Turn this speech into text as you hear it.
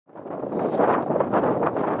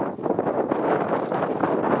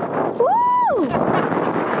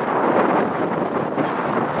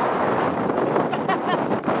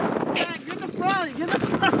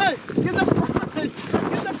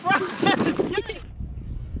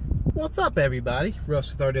up, everybody?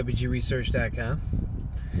 Russ with RWGresearch.com.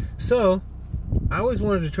 So, I always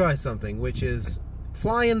wanted to try something, which is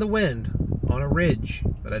fly in the wind on a ridge,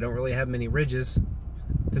 but I don't really have many ridges.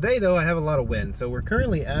 Today, though, I have a lot of wind, so we're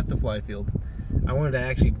currently at the fly field. I wanted to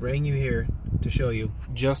actually bring you here to show you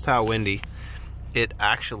just how windy it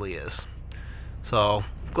actually is. So,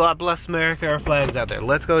 God bless America, our flag's out there.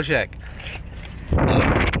 Let's go check.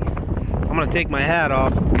 I'm gonna take my hat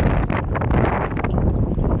off.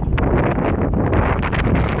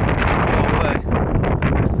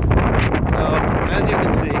 As you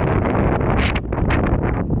can see,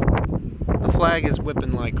 the flag is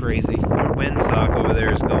whipping like crazy. Our windsock over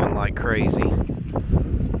there is going like crazy.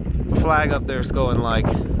 The flag up there is going like,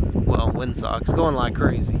 well, windsock's going like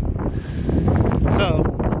crazy. So,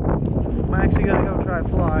 I'm actually going to go try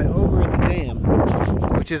fly over at the dam,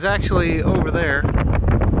 which is actually over there.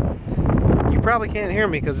 You probably can't hear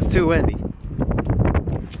me because it's too windy.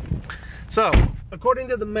 So, according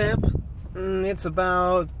to the map, it's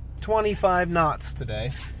about 25 knots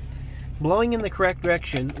today, blowing in the correct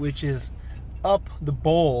direction, which is up the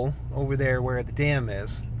bowl over there where the dam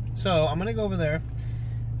is. So I'm gonna go over there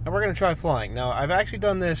and we're gonna try flying. Now, I've actually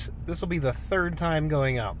done this will be the third time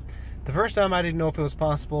going out. The first time I didn't know if it was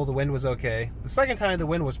possible, the wind was okay. The second time the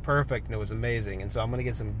wind was perfect and it was amazing, and so I'm gonna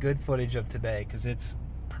get some good footage of today because it's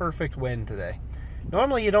perfect wind today.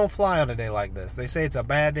 Normally you don't fly on a day like this. They say it's a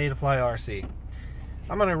bad day to fly RC.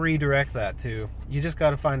 I'm going to redirect that to, you just got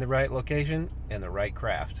to find the right location and the right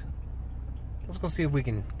craft. Let's go see if we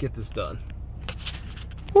can get this done.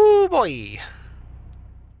 Woo boy!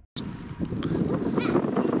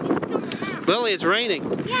 Lily, it's raining.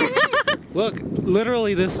 Yeah, Look,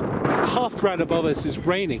 literally this puff right above us is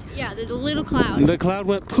raining. yeah, there's a little cloud. The cloud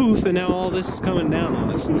went poof and now all this is coming down on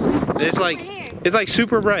us. It's like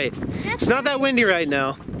super bright. It's not that windy right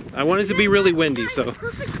now. I want it to be really windy, so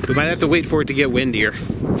we might have to wait for it to get windier.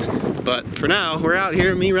 But for now, we're out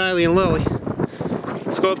here, me, Riley, and Lily.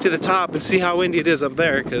 Let's go up to the top and see how windy it is up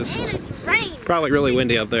there, because it's rain. Probably really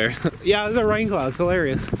windy up there. Yeah, there's a rain cloud. It's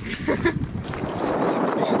hilarious.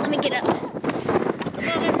 Let me get up.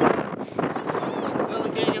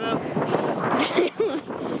 Lily, can't get up.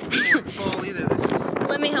 She won't fall either.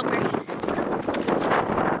 Let me help her.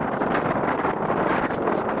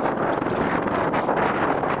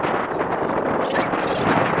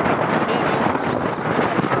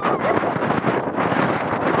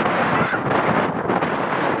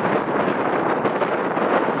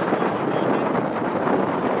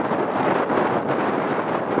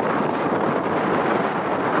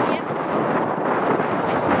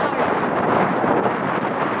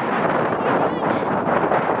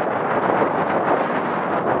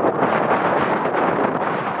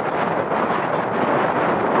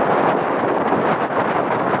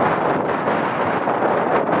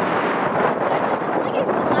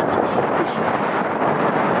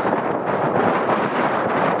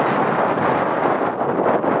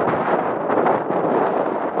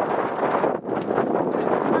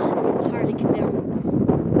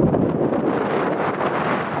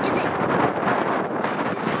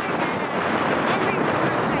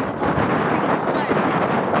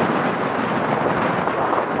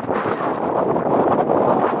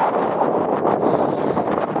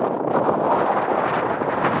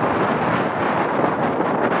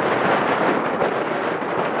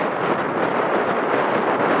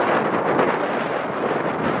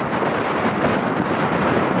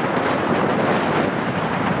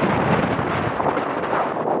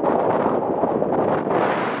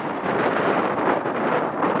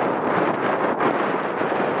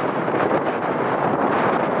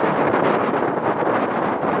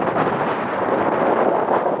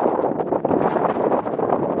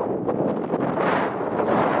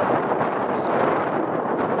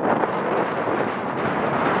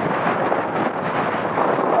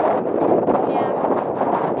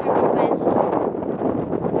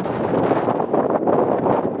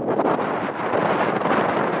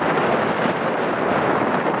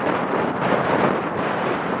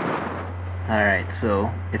 Alright,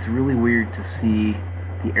 so it's really weird to see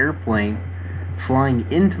the airplane flying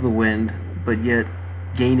into the wind, but yet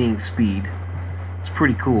gaining speed. It's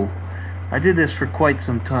pretty cool. I did this for quite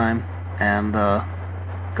some time, and got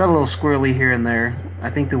a little squirrely here and there. I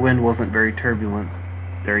think the wind wasn't very turbulent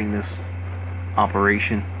during this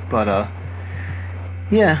operation, but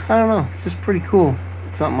yeah, I don't know, it's just pretty cool.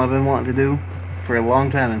 It's something I've been wanting to do for a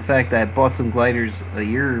long time. In fact, I bought some gliders a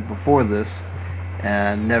year before this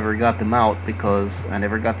and never got them out because I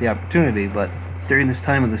never got the opportunity. But during this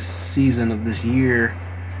time of the season of this year,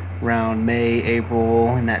 around May,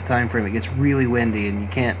 April, in that time frame, it gets really windy and you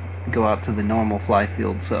can't go out to the normal fly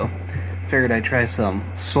field. So figured I'd try some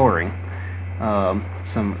soaring,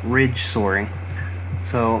 some ridge soaring.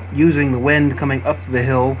 So using the wind coming up the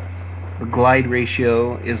hill, the glide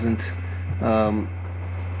ratio isn't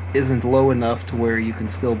low enough to where you can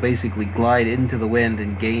still basically glide into the wind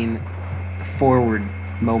and gain forward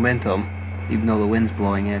momentum, even though the wind's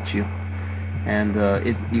blowing at you. And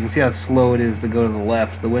you can see how slow it is to go to the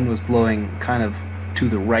left. The wind was blowing kind of to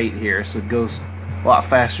the right here, so it goes a lot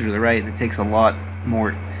faster to the right, and it takes a lot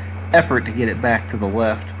more effort to get it back to the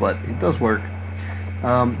left, but it does work.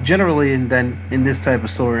 Generally, in this type of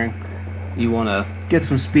soaring, you want to get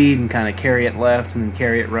some speed and kind of carry it left and then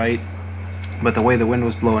carry it right. But the way the wind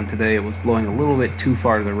was blowing today, it was blowing a little bit too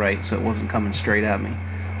far to the right, so it wasn't coming straight at me.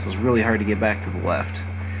 So it was really hard to get back to the left.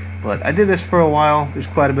 But I did this for a while. There's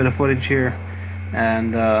quite a bit of footage here,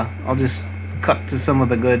 and I'll just cut to some of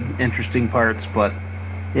the good, interesting parts. But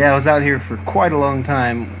yeah, I was out here for quite a long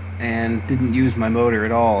time and didn't use my motor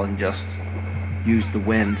at all and just used the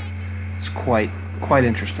wind. It's quite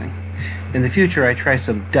interesting. In the future, I try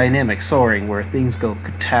some dynamic soaring where things go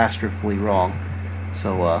catastrophically wrong.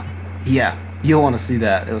 So yeah, you'll want to see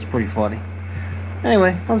that. It was pretty funny.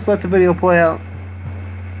 Anyway, I'll just let the video play out.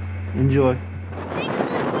 Enjoy.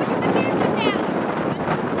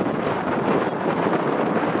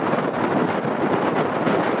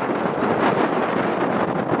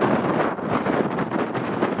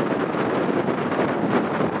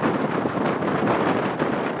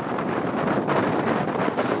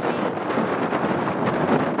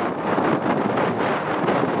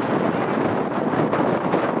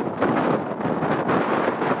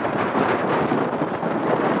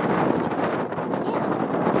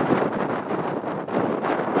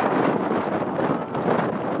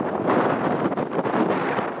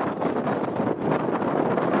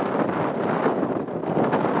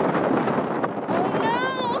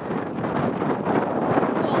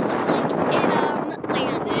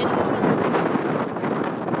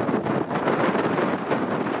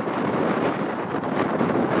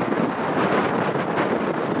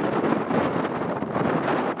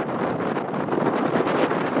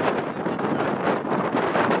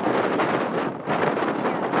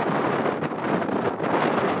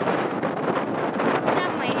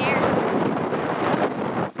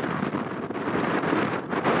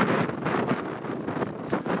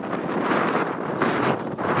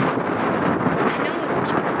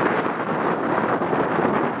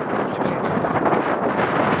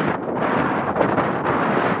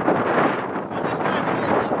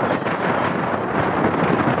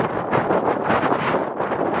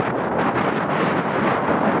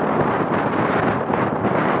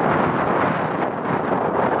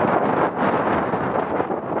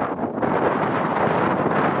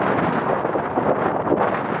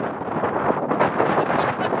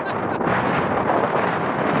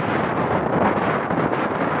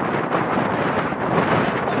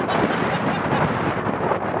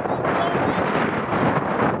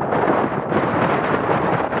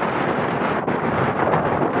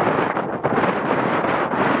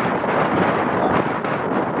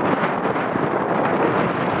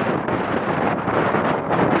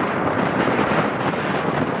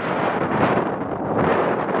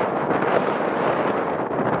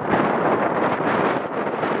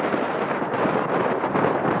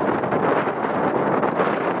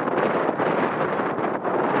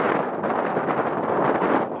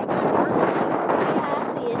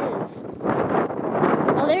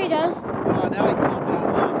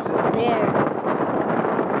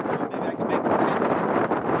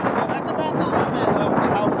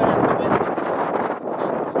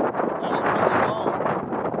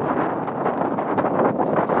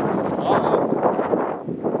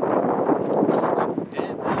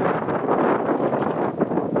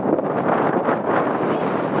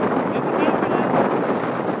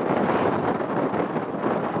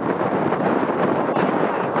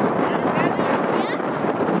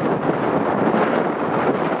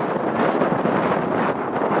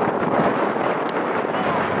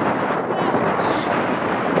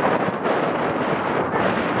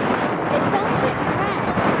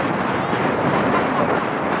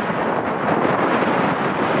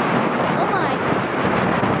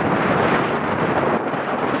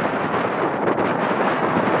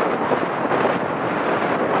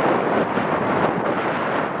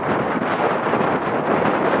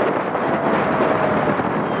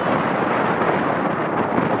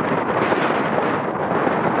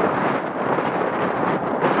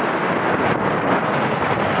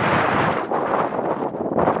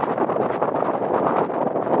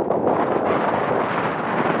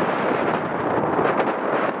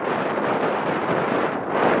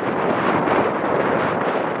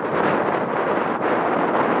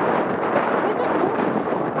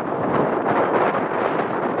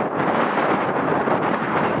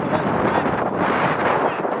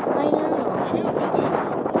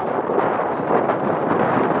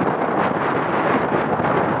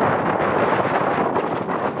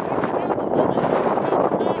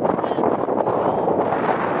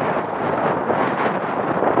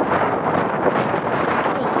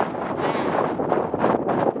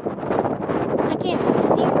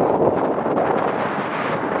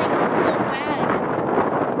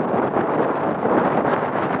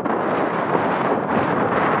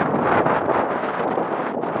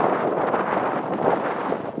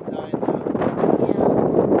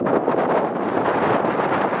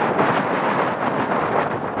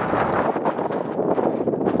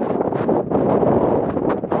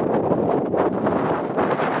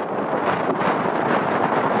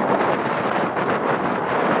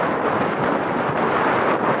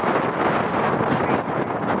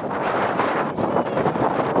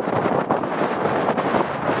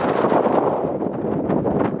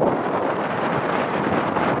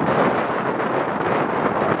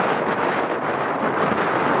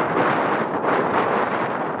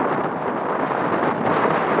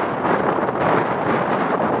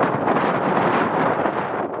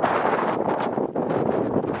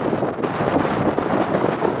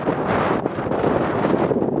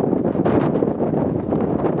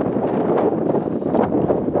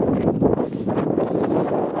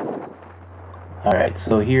 Alright,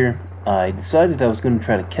 so here I decided I was going to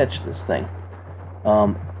try to catch this thing.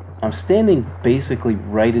 I'm standing basically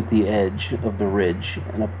right at the edge of the ridge,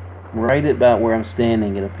 and right about where I'm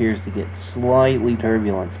standing it appears to get slightly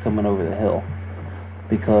turbulence coming over the hill,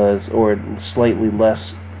 or slightly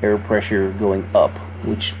less air pressure going up,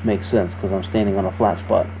 which makes sense because I'm standing on a flat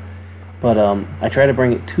spot. But I try to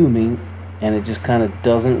bring it to me, and it just kind of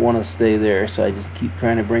doesn't want to stay there, so I just keep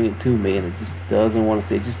trying to bring it to me, and it just doesn't want to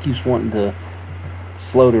stay. It just keeps wanting to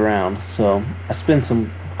float around. So I spent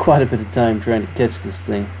quite a bit of time trying to catch this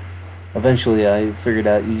thing. Eventually I figured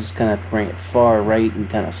out you just kind of have to bring it far right and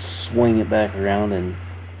kind of swing it back around and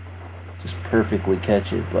just perfectly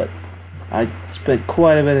catch it. But I spent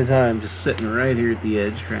quite a bit of time just sitting right here at the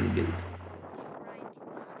edge trying to get it.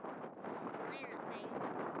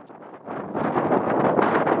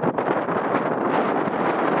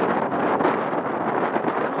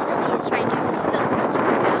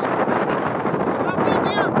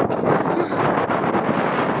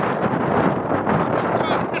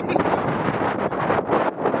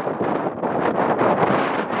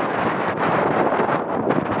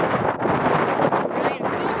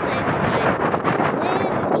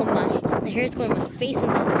 The hair's going my face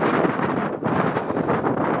into the wind.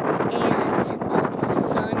 And the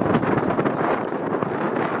sun is blowing this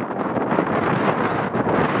way.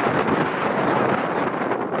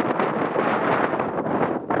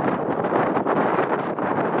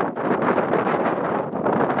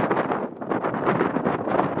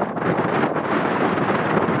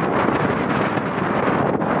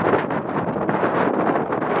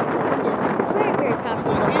 The wind is very, very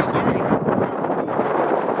powerful on the outside.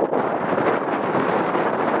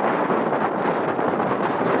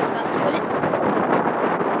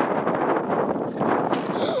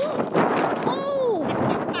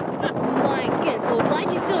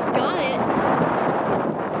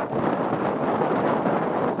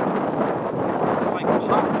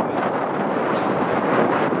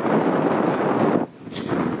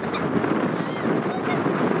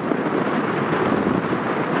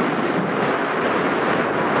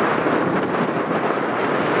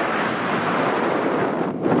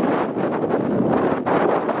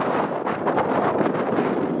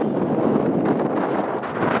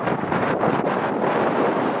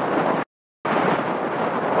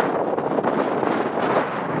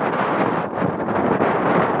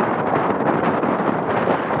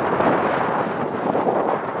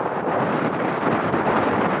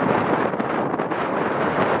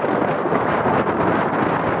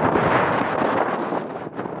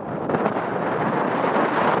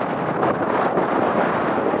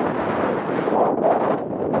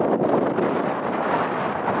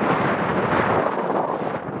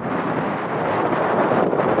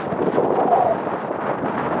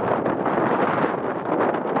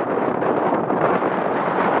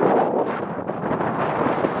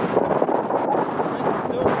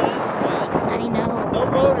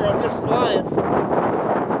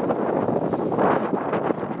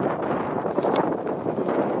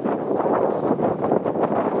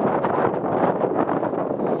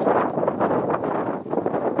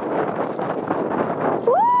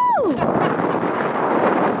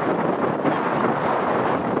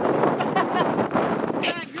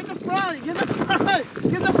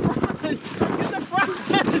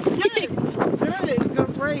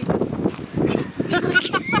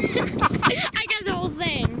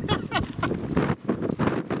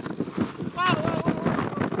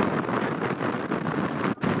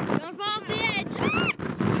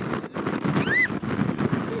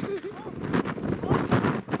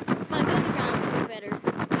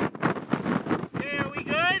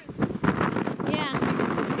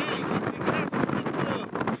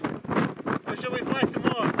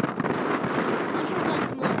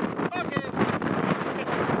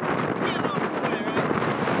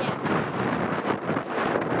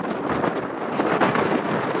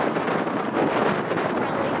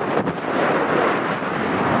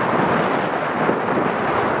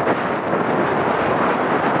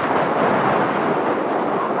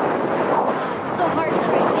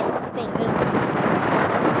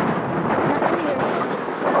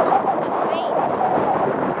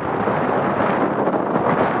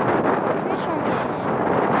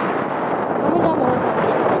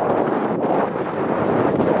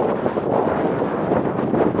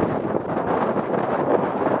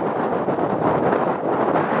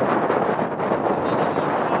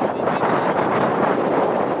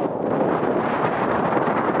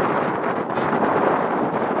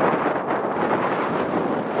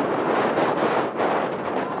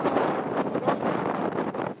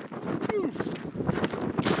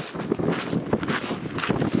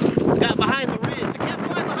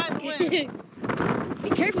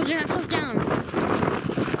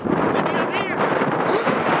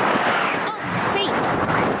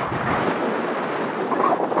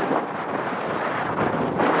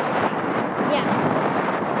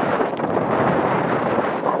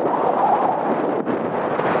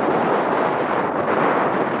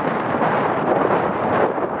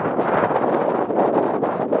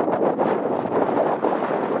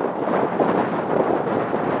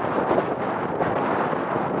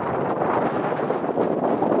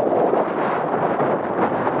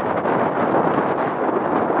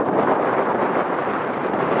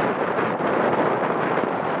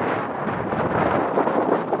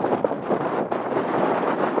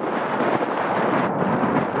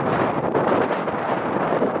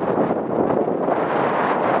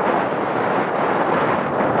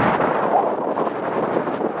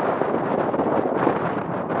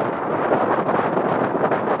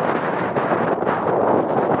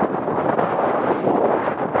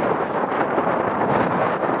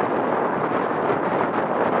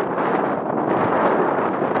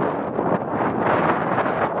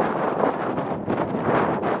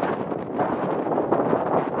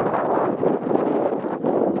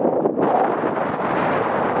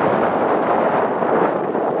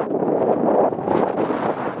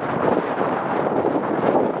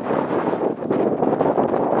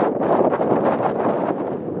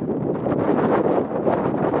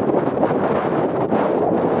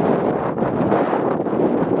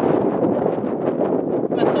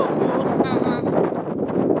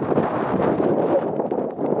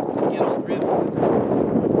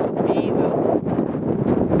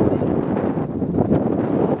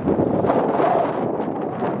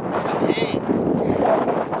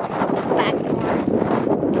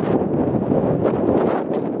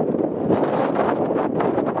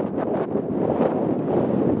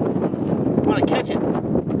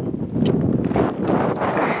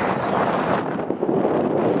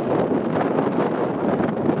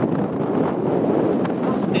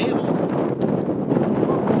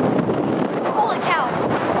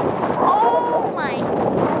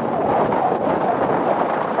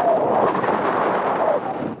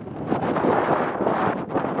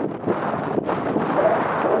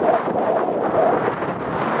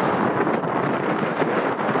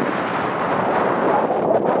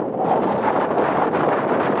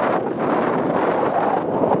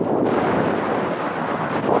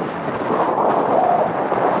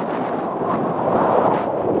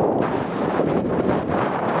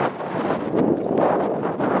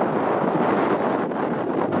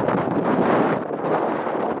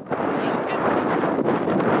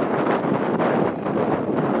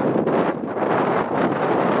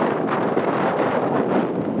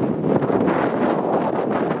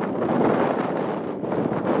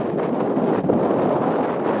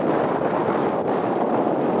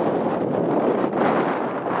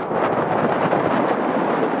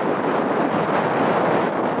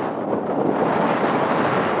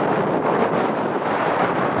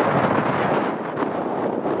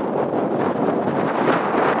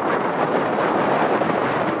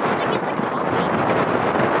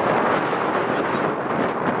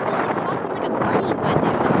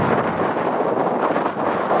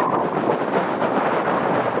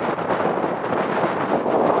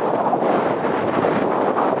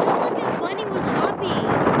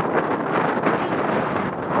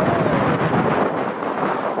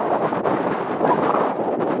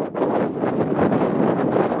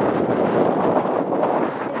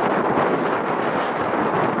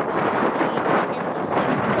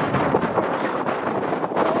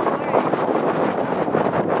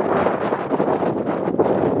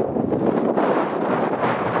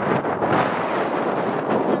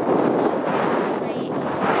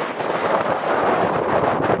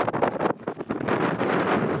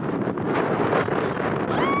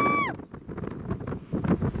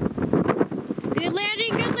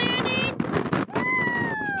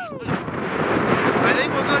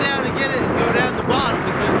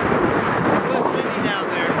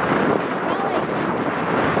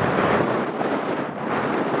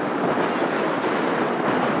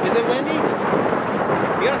 Is it windy?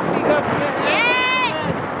 You gotta speak up.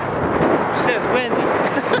 Yes! She says windy.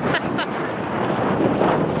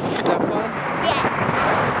 Is that fun? Yes.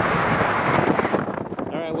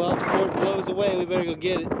 Alright, well, before it blows away, we better go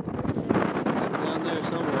get it. Down there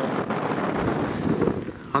somewhere.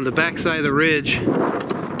 On the back side of the ridge,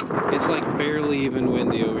 it's like barely even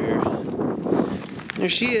windy over here. There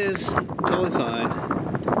she is, totally fine.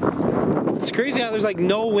 It's crazy how there's like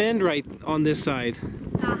no wind right on this side.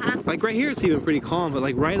 Like right here it's even pretty calm, but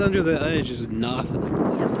like right under the edge is nothing.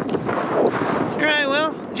 Alright,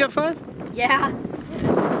 well, did you have fun? Yeah.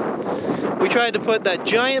 We tried to put that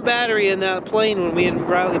giant battery in that plane when we and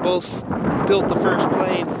Riley both built the first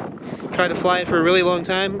plane. Tried to fly it for a really long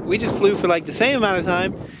time. We just flew for like the same amount of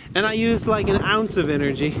time, and I used like an ounce of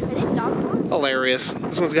energy. Hilarious.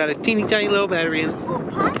 This one's got a teeny tiny little battery in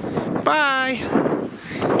it. Bye!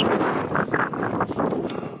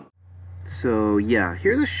 So yeah,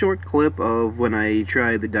 here's a short clip of when I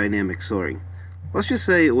tried the dynamic soaring. Let's just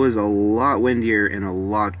say it was a lot windier and a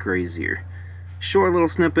lot crazier. Short little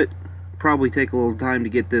snippet. Probably take a little time to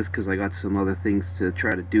get this because I got some other things to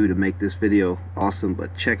try to do to make this video awesome,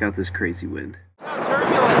 but check out this crazy wind. How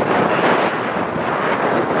turbulent this thing is.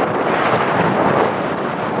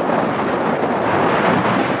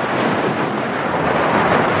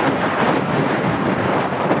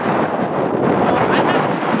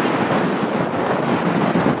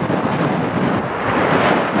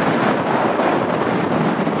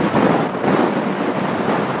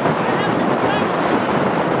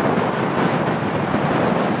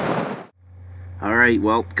 Alright,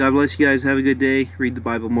 well, God bless you guys. Have a good day. Read the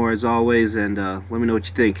Bible more as always, and let me know what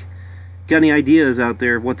you think. Got any ideas out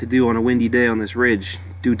there of what to do on a windy day on this ridge?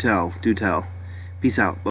 Do tell. Do tell. Peace out.